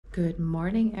Good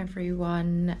morning,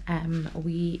 everyone.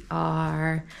 We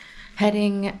are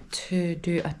heading to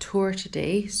do a tour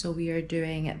today. So we are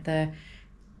doing the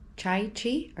chai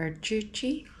chi or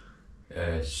chuchi.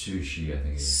 Sushi, I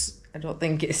think it is. I don't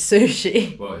think it's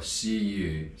sushi. Well, it's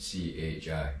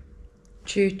C-U-C-H-I.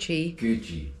 Chuchi.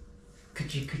 Gucci.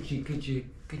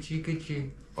 Gucci.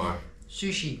 Or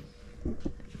sushi.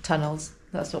 Tunnels.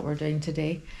 That's what we're doing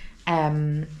today.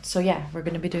 So yeah, we're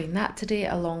going to be doing that today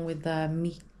along with the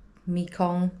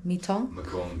Mekong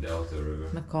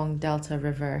Delta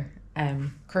River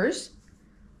cruise.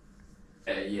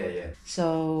 Yeah.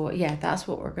 So yeah, that's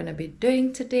what we're going to be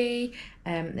doing today.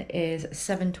 It is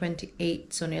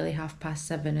 7:28, so nearly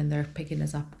 7:30, and they're picking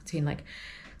us up between like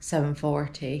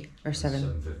 7:40 or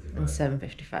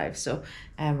 7:55. So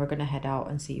we're going to head out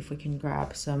and see if we can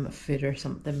grab some food or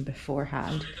something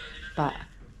beforehand. But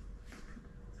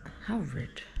how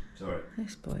rude. Sorry.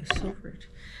 This boy is so rude.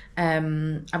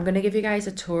 I'm going to give you guys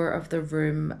a tour of the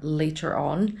room later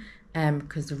on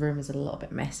because the room is a little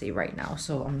bit messy right now,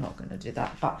 so I'm not going to do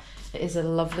that. But it is a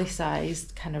lovely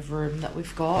sized kind of room that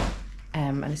we've got,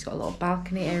 and it's got a little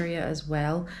balcony area as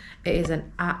well. It is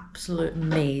an absolute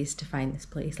maze to find this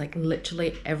place. Like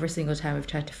literally every single time we've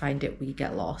tried to find it, we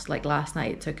get lost. Like last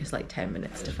night it took us like 10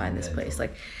 minutes to find this place.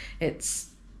 Like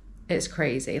it's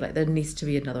crazy. Like there needs to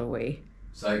be another way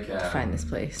to find this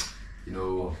place. You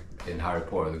know, in Harry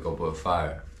Potter, the Goblet of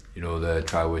Fire, you know, the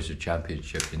Triwizard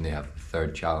Championship, and they have the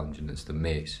third challenge, and it's the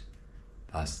maze.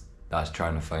 That's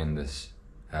trying to find this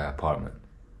apartment.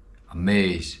 A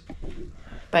maze.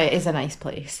 But it is a nice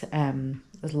place.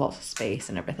 There's lots of space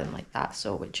and everything like that,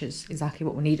 so which is exactly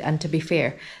what we need. And to be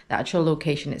fair, the actual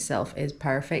location itself is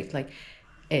perfect. Like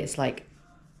it's like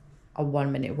a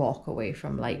 1-minute walk away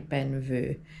from like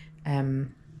Benvu,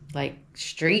 like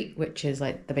street, which is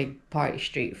like the big party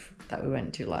street that we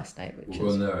went to last night, which we're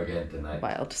going there again tonight.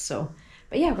 Wild. So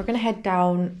but yeah, we're gonna head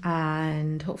down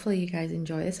and hopefully you guys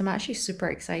enjoy this. I'm actually super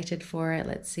excited for it.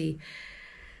 Let's see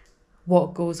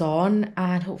what goes on,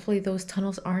 and hopefully those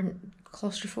tunnels aren't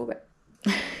claustrophobic.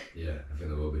 Yeah, I think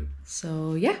they will be.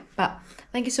 So yeah, but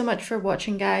thank you so much for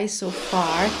watching, guys, so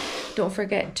far. Don't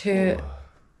forget to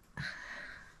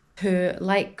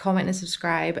like, comment and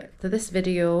subscribe to this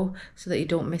video so that you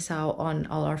don't miss out on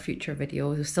all our future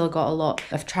videos. We've still got a lot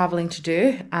of traveling to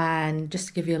do, and just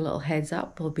to give you a little heads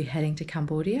up, we'll be heading to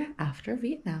Cambodia after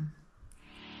Vietnam.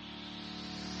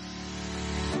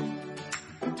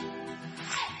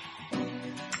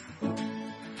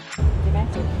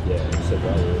 Yeah, it's a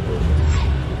very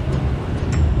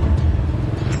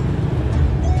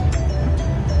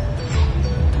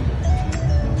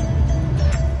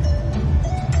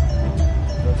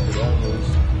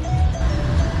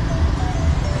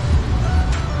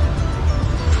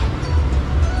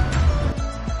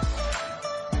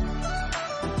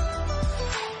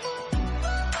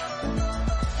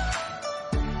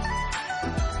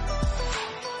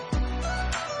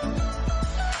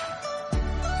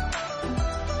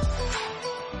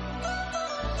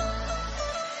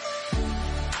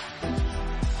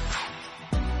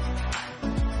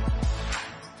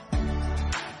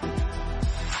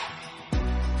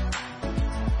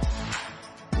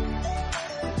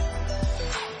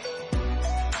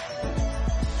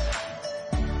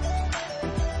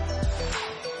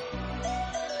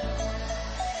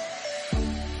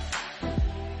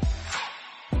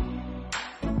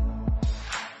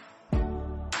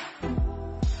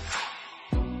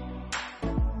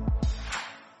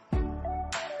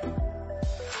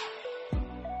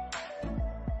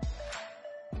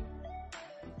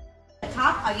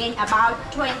top again about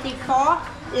 24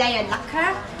 layer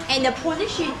lacquer, and the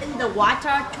position in the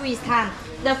water 3 times.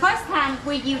 The first time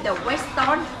we use the wet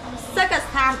stone, second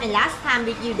time and last time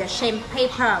we use the shame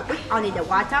paper with only the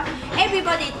water.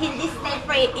 Everybody think this step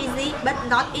very easy, but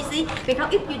not easy,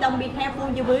 because if you don't be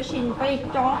careful, you will see very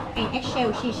strong and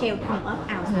eggshell, seashell come up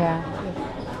out. Yeah.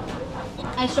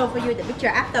 I show for you the picture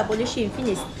after polishing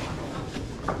finish.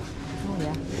 Oh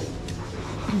yeah.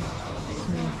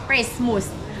 Very smooth.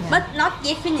 But not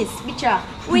yet finished picture.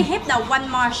 We have the one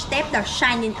more step, the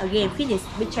shining again finished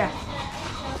picture.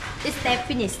 This step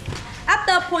finished.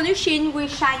 After polishing, we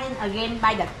shining again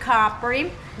by the car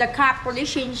prim. The car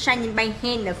polishing shining by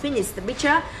hand the finish the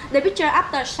picture. The picture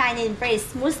after shining very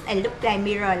smooth and look like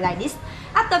mirror like this.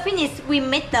 After finish, we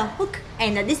made the hook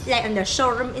and the display on the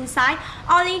showroom inside.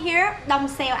 Only here, don't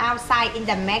sell outside in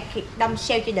the market, don't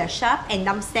sell to the shop, and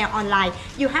don't sell online.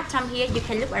 You have time here, you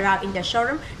can look around in the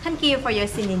showroom. Thank you for your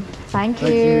listening. Thank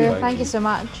you. Thank you so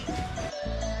much.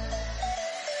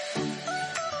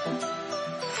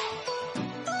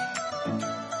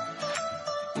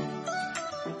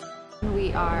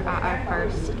 We are at our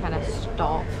first kind of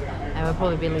stop, and we'll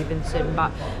probably be leaving soon,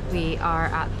 but we are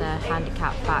at the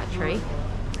handicap factory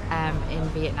in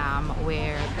Vietnam,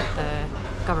 where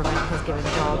the government has given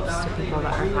jobs to people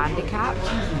that are handicapped,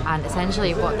 and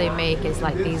essentially what they make is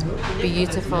like these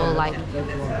beautiful like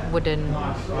wooden,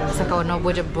 it's like on a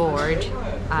wooden board,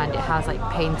 and it has like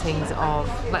paintings of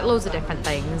like loads of different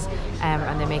things,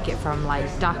 and they make it from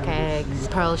like duck eggs,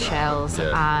 pearl shells,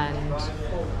 and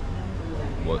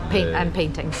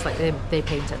paintings. Like they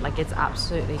paint it, like it's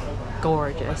absolutely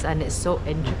gorgeous, and it's so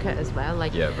intricate as well.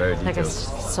 Like very like I detailed.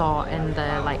 saw in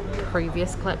the like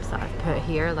previous clips that I've put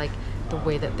here, like the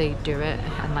way that they do it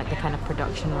and like the kind of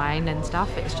production line and stuff,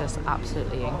 it's just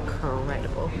absolutely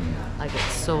incredible. Like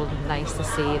it's so nice to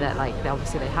see that like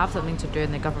obviously they have something to do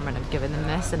and the government have given them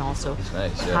this, and also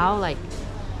how like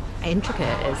intricate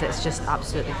it is. It's just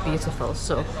absolutely beautiful.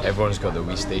 So everyone's got the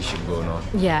wee station going on.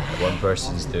 Yeah. One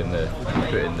person's doing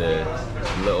putting the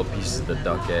little piece of the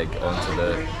duck egg onto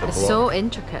the it's block. so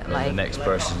intricate. And like the next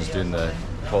person's doing the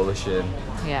polishing.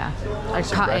 Yeah, like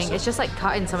cutting. impressive. It's just like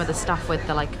cutting some of the stuff with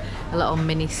the like a little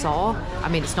mini saw. I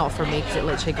mean, it's not for me because it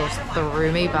literally goes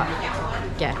through me, but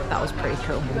yeah, that was pretty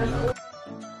cool.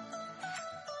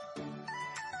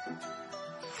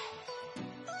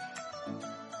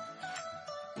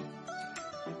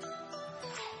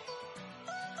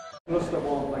 First of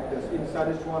all, like this.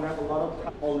 Inside this one has a lot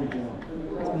of original.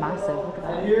 It's massive. Look at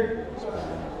that. Here,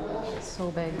 It's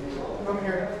so big. come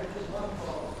here.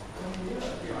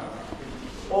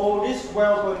 All these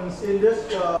weapons in this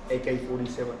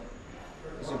AK-47.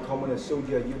 It's a common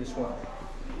soldier use this one.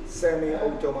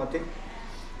 Semi-automatic.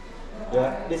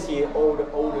 Yeah, this is older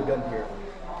gun here,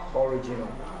 original.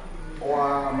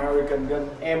 Or American gun,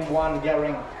 M1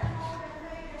 Garand.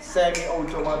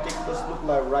 Semi-automatic, this look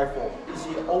like rifle. This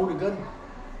is older gun.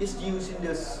 It's used in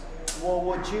this World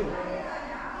War II.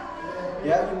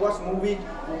 Yeah, you watch movie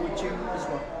World War II. This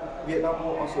one, Vietnam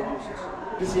War also uses.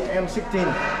 This is M16,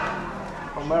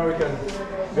 American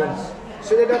guns.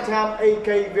 So at that time,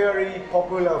 AK very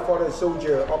popular for the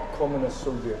soldier, of communist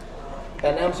soldier.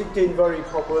 And M16 very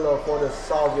popular for the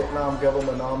South Vietnam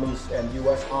government armies and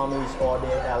US armies or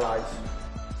their allies.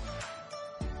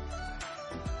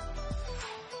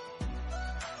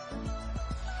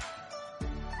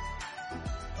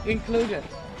 Included.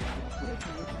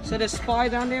 So the spy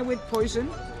down there with poison.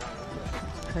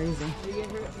 Crazy.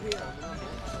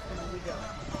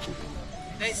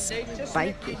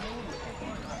 Spiky.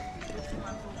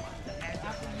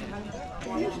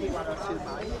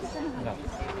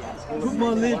 Put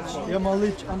more leech. Yeah, more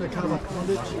leech undercover. More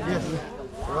leech. Yes.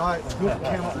 Right. Good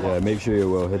camera. Yeah, make sure you're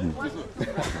well hidden.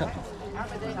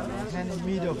 Hand in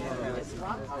middle.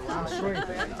 I'm straight.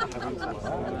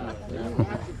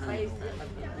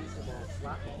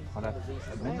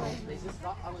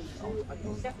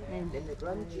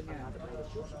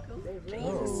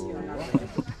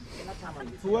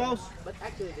 Who else?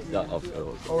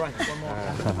 All right, one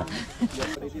more.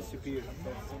 They disappeared.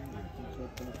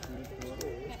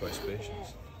 It's quite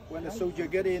spacious. When the soldier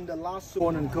get in, the last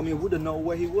one and come, he wouldn't know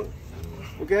where he was.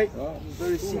 Okay?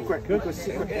 Very secret. Because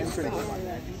secret entrance.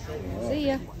 See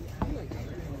ya.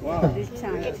 Wow.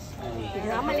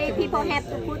 Normally people have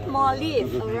to put more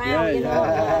leaf around, you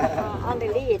know, on the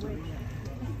lid.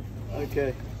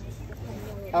 Okay.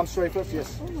 Arm straight first,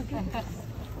 yes.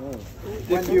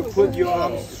 When you put your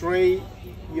arm straight,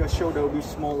 your shoulder will be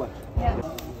smaller.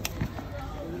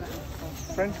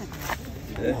 French.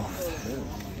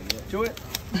 Do it.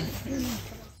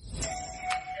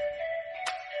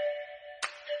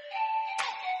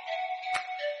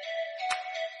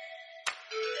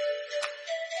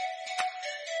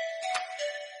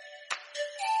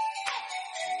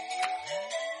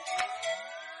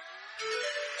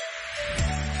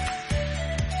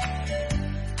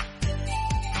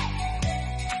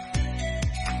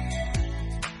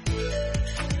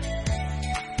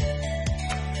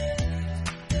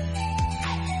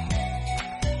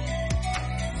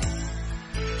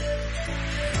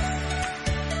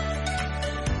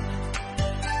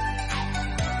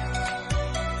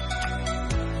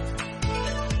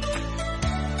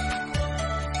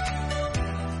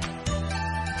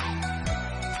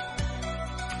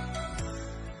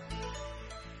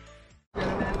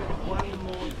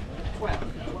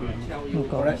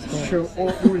 Alright, so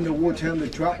all during the wartime, the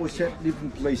trap was set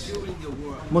different places.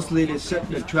 Mostly they set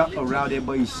the trap around their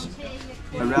base,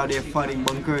 around their fighting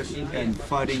bunkers and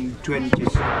fighting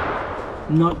trenches.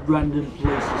 Not random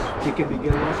places. They can be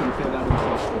get lost and fell out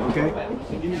themselves, okay?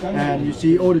 And you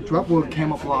see all the trap were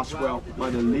camouflaged well by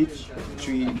the leech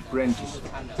tree branches.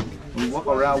 We walk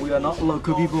around, we are not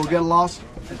local people get lost.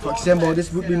 For example,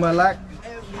 this would be my leg.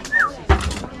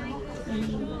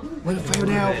 When I fell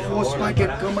down, 4 spikes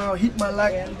come out, hit my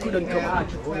leg, couldn't come up.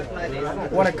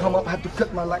 When I come up, I had to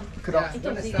cut my leg, cut off.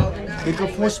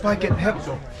 Because 4 spikes have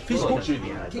fish hook. See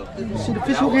the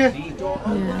fish hook here?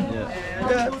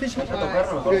 Yeah, fish hook.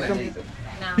 Here come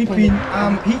between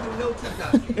armpit.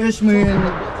 It means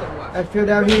I fell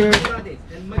down here.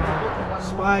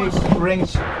 Spice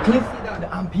range clip the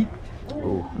armpit.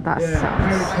 That Very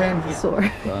sounds painful.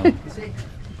 sore.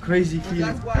 Crazy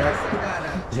feeling.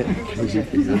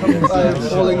 I'm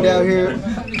falling down here.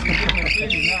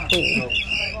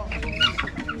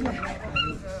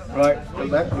 Right, the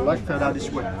leg fell out this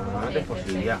way.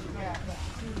 Yeah,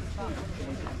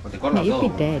 you'd be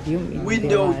dead. You wouldn't be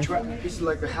Window alive. trap. It's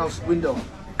like a house window.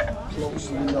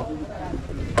 Closed window.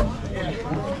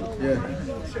 Yeah.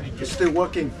 It's still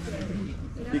working.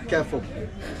 Be careful.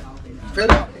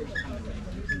 Fell out.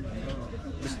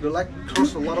 The leg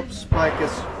crossed a lot of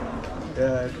spikes.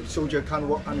 Soldier can't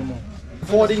walk anymore.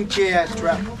 Folding chair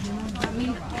trap.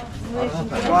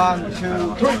 1,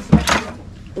 2, 3.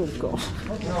 Oh god.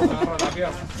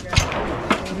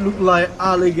 Look like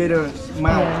alligator's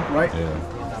mouth, right?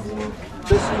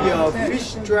 This is a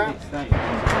fish trap.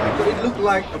 It looked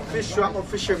like a fish trap or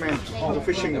fisherman on the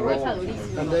fishing rod.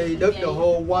 And they dug the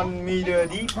hole 1 meter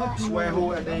deep, square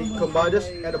hole, and they combined this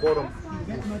at the bottom.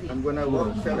 And when I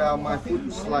fell down, my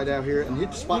foot slide down here and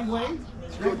hit the spot.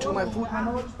 Go to my foot.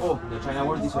 Oh, we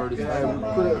can't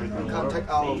take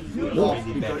our foot off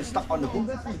because it's stuck on the hook.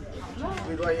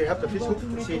 We right here have the fish hook.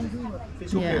 See,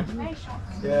 fish hook here.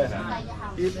 Yeah.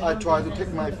 If I try to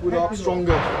take my foot off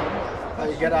stronger,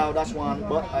 I get out. That's one.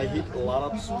 But I hit a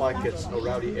lot of spikes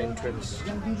around the entrance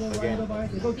again.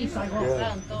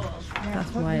 Yeah.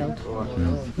 That's wild.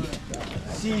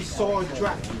 Seesaw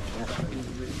trap.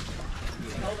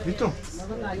 ¿Listo?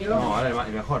 No, ahora es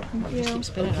mejor.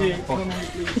 Okay, come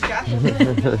please.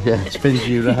 Yeah, spins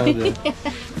you round.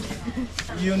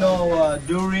 You know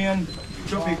durian,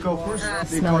 tropical fruits.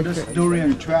 They call this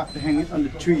durian trap. They hang it on the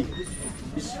tree.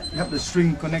 It's have the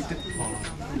string connected.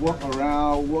 Walk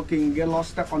around, walking, get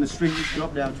lost, step on the string,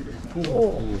 drop down to the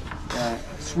pool.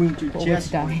 Swing to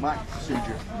chest or back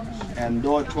procedure. And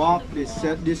door trap, they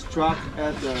set this trap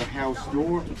at the house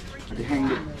door. They hang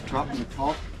the trap on the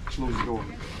top. Close the door.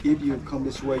 If you come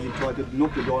this way, you try to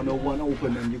knock the door, no one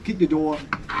open, and you kick the door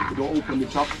open, the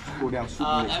trap go down.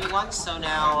 Everyone, so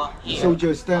now here.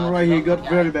 Soldier stand right here, got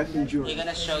very bad injury. We're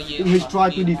gonna show you. He try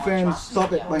to defend,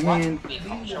 stop it by hand.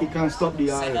 He can't stop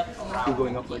the eye. You're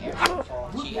going up like that.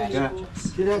 Yeah.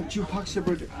 See that two parts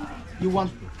separated. You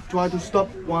want try to stop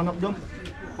one of them.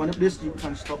 One of this, you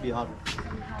can't stop the other.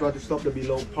 Try to stop the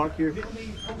below part here.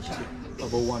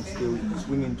 Above one still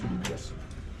swinging to the chest.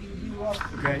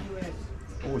 Okay.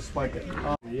 Oh, spike it.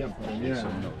 Yeah. It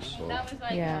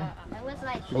was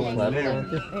like It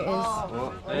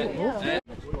is.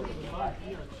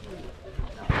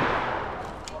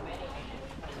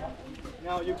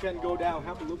 Now you can go down,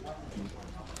 have a look.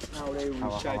 Now they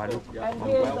recycle. And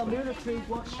here's the military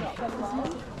workshop that was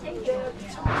used. The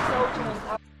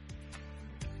soldiers.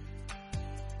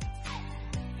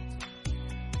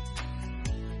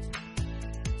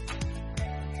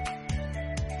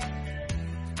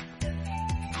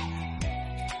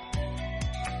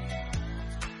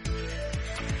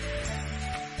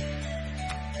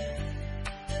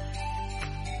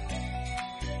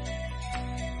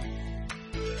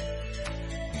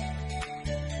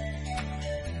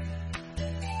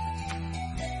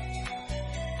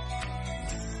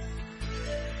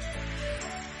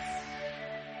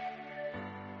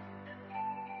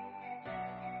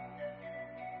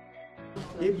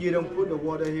 If you don't put the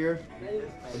water here,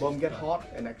 the bomb get hot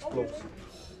and explodes.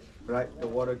 Right? The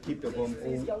water keep the bomb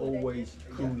always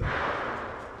cool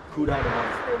down the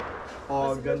bomb.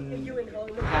 Or gun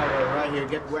powder right here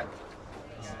get wet.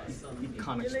 It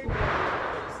can't explode.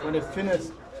 When they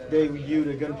finish, they will use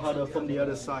the gunpowder from the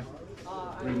other side.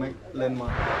 We make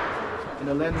landmine. And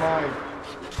the landmine,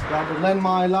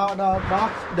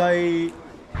 box, they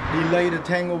lay the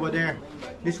tank over there.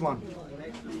 This one.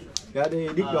 Yeah, they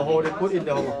dig the hole, they put in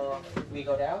the hole. We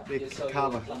go down. They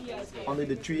cover only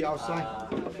the tree outside.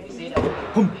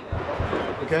 Boom.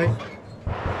 Okay.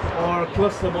 Or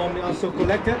cluster bomb, they also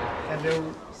collect it and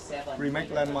they'll remake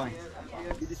landmine.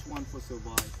 This one for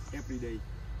survive every day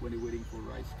when they're waiting for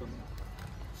rice coming up.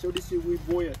 So this is we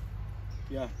boil it,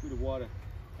 yeah, with the water,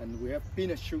 and we have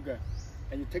peanut sugar.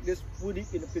 And you take this, put it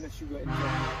in the peanut sugar and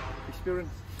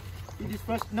experience. Eat this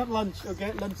first, not lunch,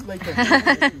 okay? Lunch later.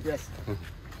 Yes.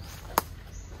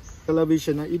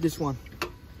 Television, I eat this one.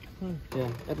 Yeah,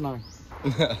 at night.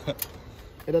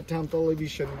 At that time,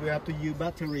 television, we have to use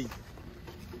battery.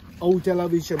 Old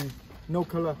television, no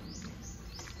color.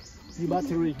 The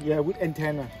battery, yeah, with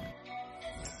antenna.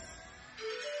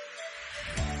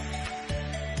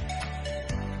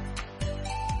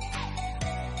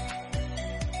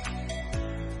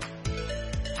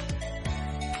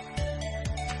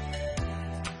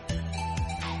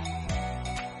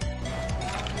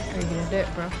 Are you gonna do it,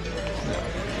 bro?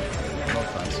 I'm not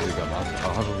fancy to go mad.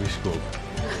 I'll have a wee scope.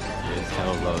 Yeah,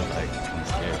 tell Rose like I'm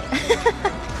scared.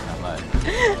 I'm like,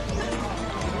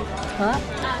 Huh?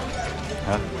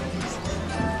 huh?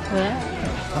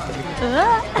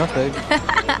 Nothing.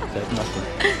 Said nothing.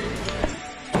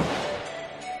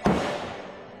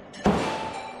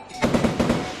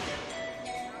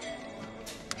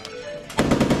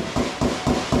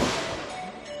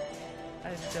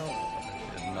 I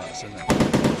don't. Nuts, isn't it?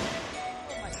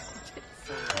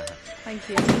 Thank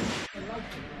you.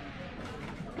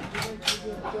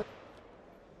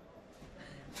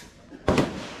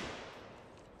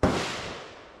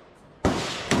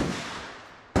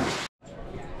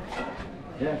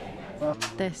 Yeah.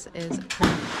 This is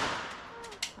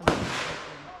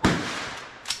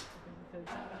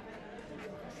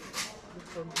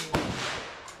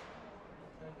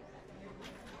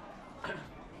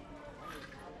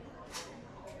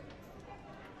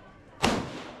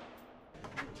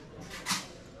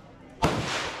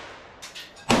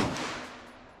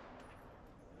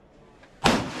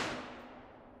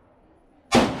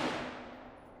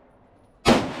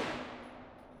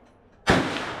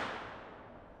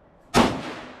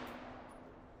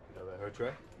Let her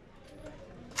try.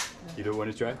 You don't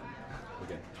want to try?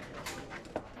 Okay.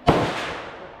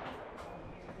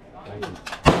 Thank you.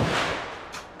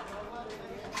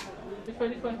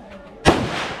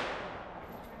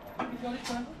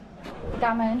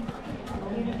 Cảm ơn.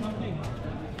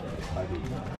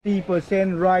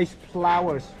 30% rice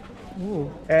flours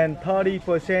and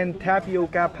 30%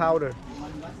 tapioca powder.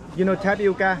 You know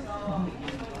tapioca?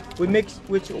 We mix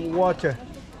with water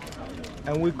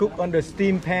and we cook on the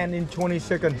steam pan in 20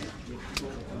 seconds.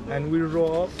 And we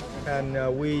roll up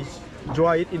and we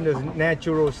dry it in the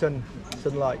natural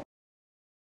sunlight.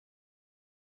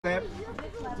 Yeah.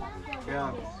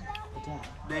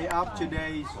 Day after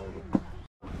days.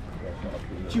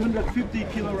 250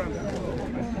 kilograms.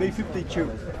 Day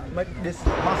 52. Make this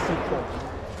massive pot.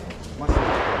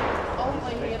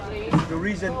 Massive. The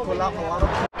reason collapse a lot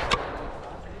of.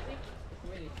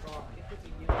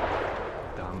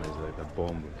 Damn, is like a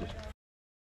bomb would just.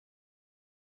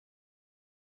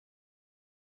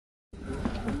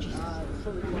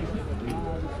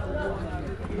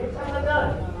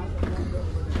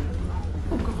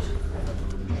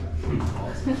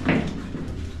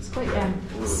 It's quite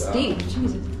steep,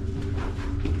 Jesus.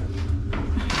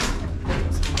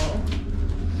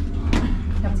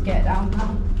 Have to get it down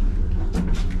now.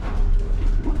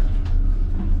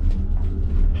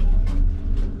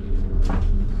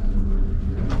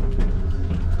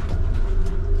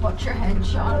 Watch your head,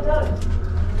 Sean.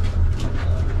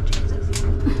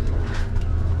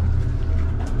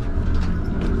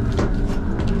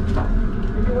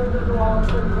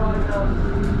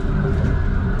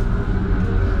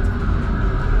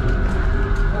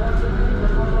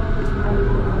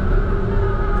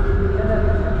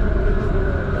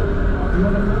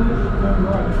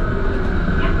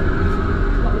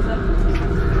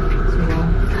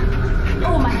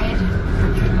 Oh, my head.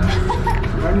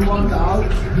 When you want to out,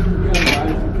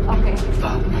 Okay.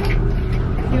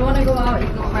 If you want to go out, you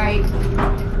go right.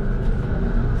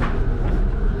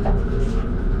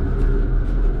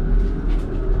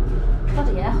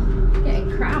 Bloody hell.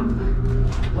 Getting cramp.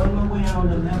 one more way out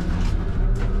and then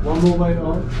one more way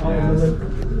out.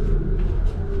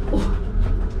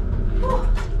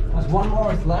 There's one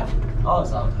more left. Oh,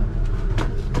 it's out.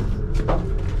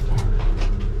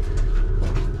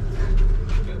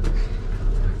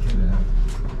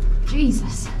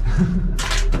 Jesus.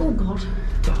 Oh God.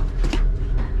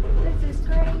 This is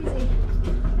crazy.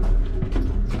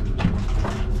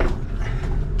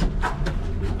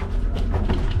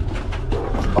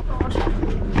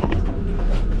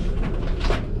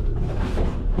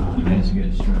 I need to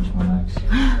get stretch my legs.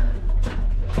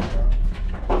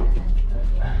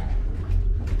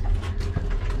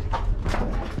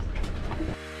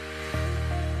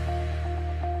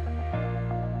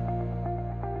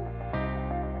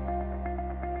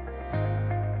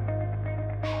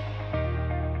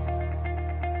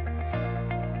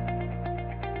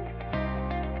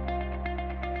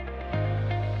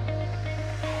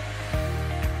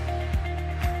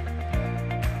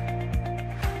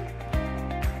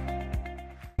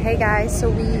 Hey guys, so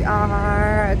we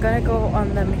are gonna go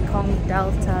on the Mekong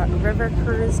Delta river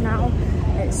cruise now.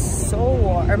 It's so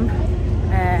warm.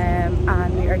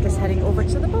 and we are just heading over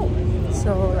to the boat.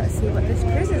 So let's see what this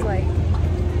cruise is like.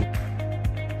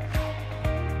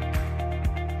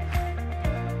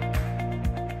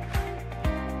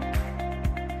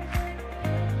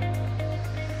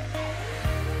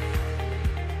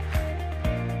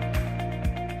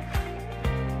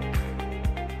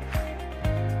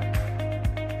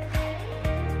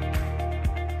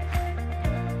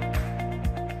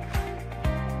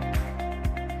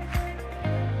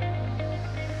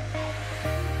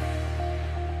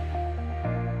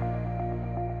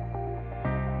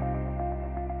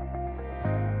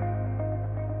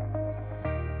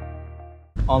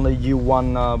 Only you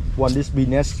want this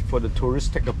business for the tourists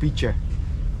take a picture,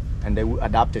 and they will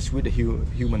adapt it with the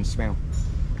human smell.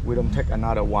 We don't take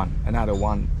another one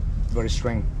very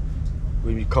strong.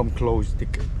 When we come close, they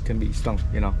can be stung.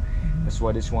 You know, that's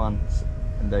why this one,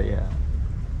 and they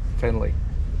friendly.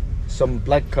 Some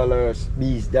black colors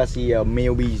bees. That's the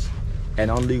male bees,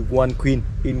 and only one queen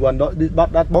in one.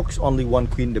 That box only one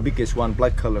queen, the biggest one,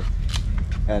 black color,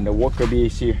 and the worker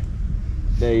bees here.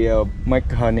 They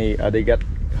make honey. They get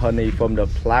honey from the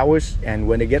flowers, and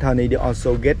when they get honey, they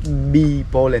also get bee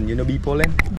pollen. You know bee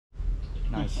pollen?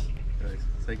 Nice.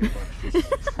 Say goodbye.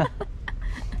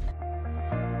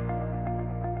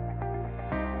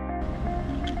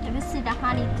 Let me see the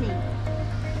honey tea.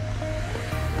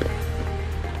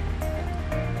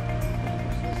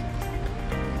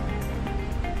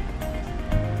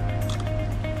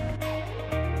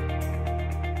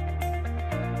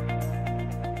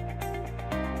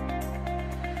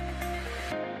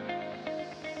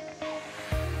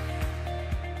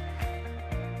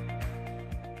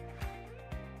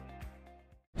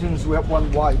 We have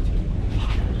one white,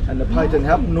 and the python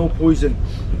have no poison,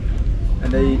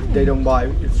 and they don't bite.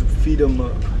 It's feed them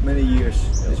many years.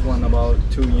 This one about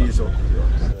 2 years old.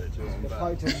 The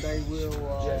python they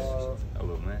will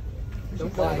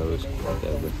don't bite.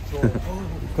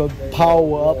 Because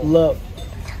power of love.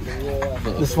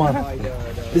 This one,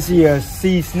 this is a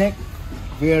sea snake,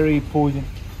 very poison.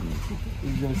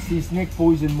 It's a sea snake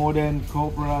poison more than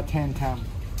cobra 10 times.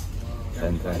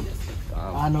 10 times.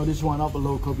 I know this one up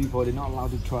local people, they're not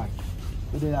allowed to try.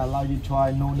 But they allow you to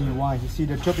try noni wine. You see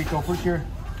the tropical fruit here?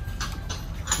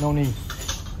 Noni.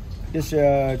 This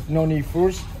noni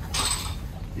fruit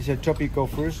is a tropical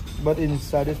fruit, but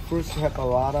inside this fruit have a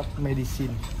lot of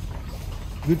medicine.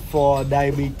 Good for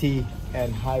diabetes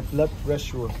and high blood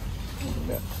pressure.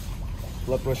 Yeah.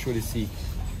 Blood pressure disease.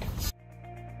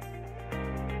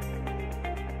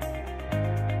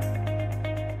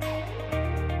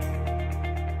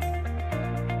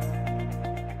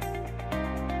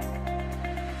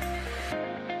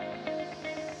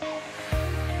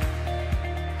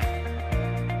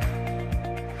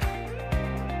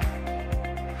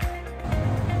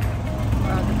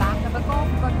 The back of a golf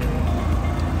buggy.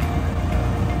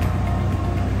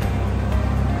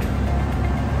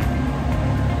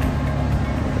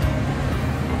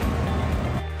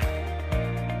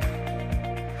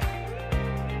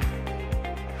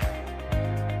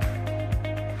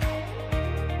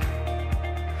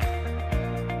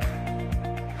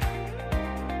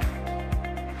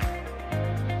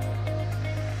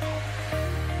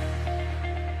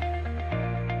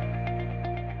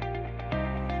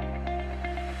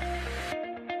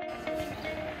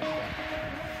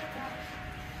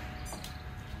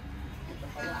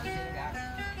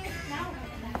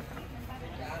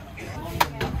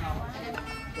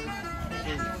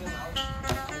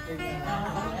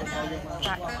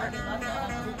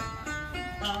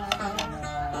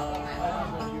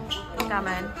 Cảm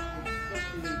ơn.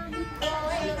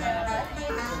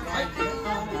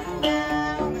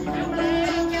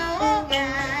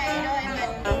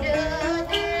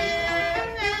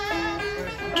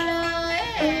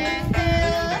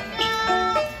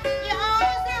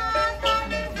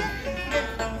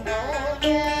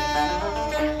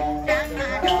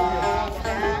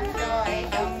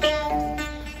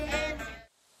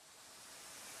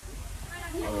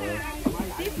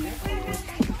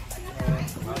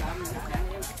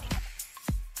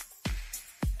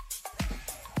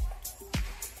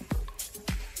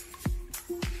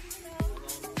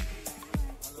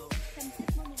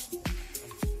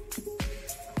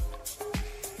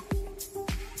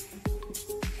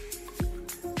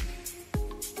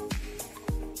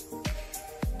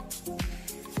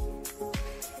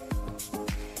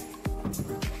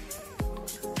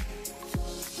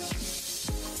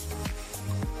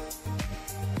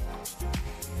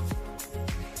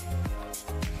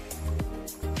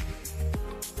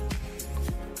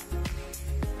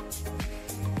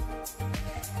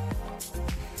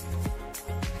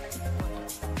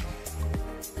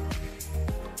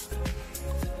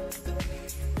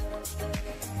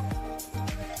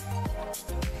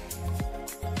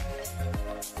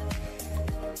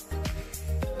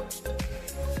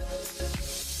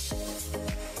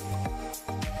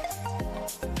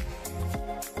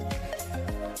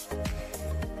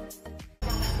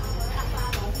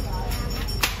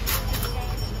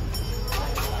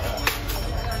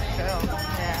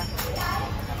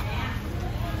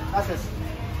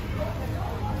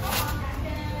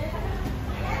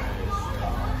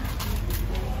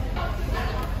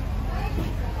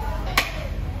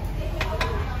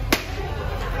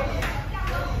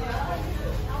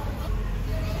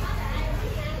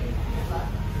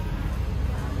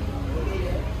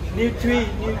 tree.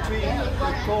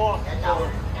 Core.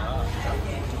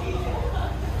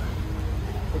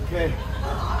 Okay.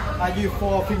 I use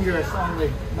 4 fingers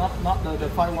only, not the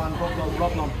 5-1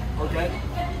 problem. Okay.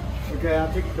 Okay,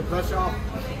 I'll take the brush off.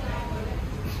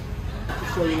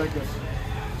 I'll show you like this.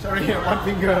 Sorry, 1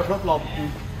 finger problem.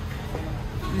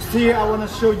 You see, I want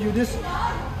to show you this.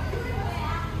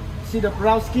 See the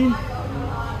brown skin?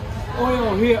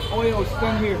 Oil here, oil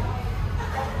stand here.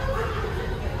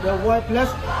 The white plus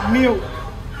milk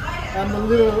and a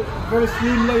little very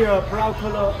slim layer of brown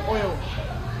color oil.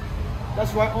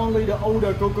 That's why only the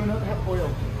older coconut have oil.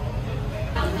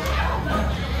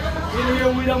 In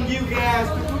here we don't use gas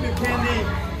to cook the candy.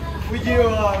 We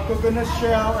use coconut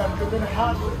shell and coconut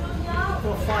heart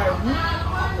for fire.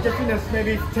 Just finished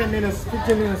maybe 10 minutes,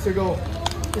 15 minutes ago.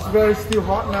 It's very still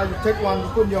hot now. You take one, you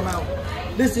put in your mouth.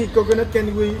 This is coconut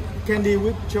candy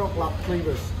with chocolate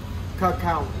flavors,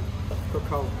 cacao.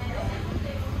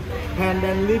 And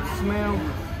then lip smell.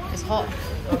 It's hot.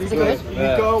 Because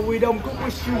we don't cook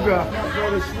with sugar, not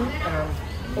very sweet and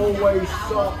always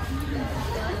soft.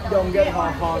 Don't get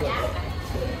harder.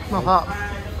 Not hot.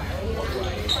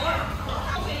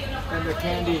 And the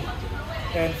candy.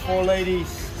 And 4 ladies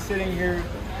sitting here.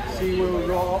 She will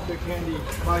roll up the candy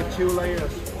by 2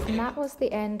 layers. And that was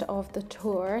the end of the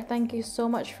tour. Thank you so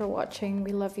much for watching.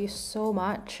 We love you so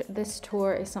much. This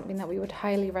tour is something that we would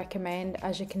highly recommend.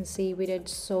 As you can see, we did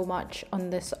so much on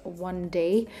this one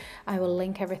day. I will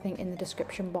link everything in the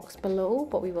description box below,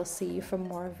 but we will see you for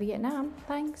more of Vietnam.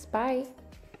 Thanks, bye.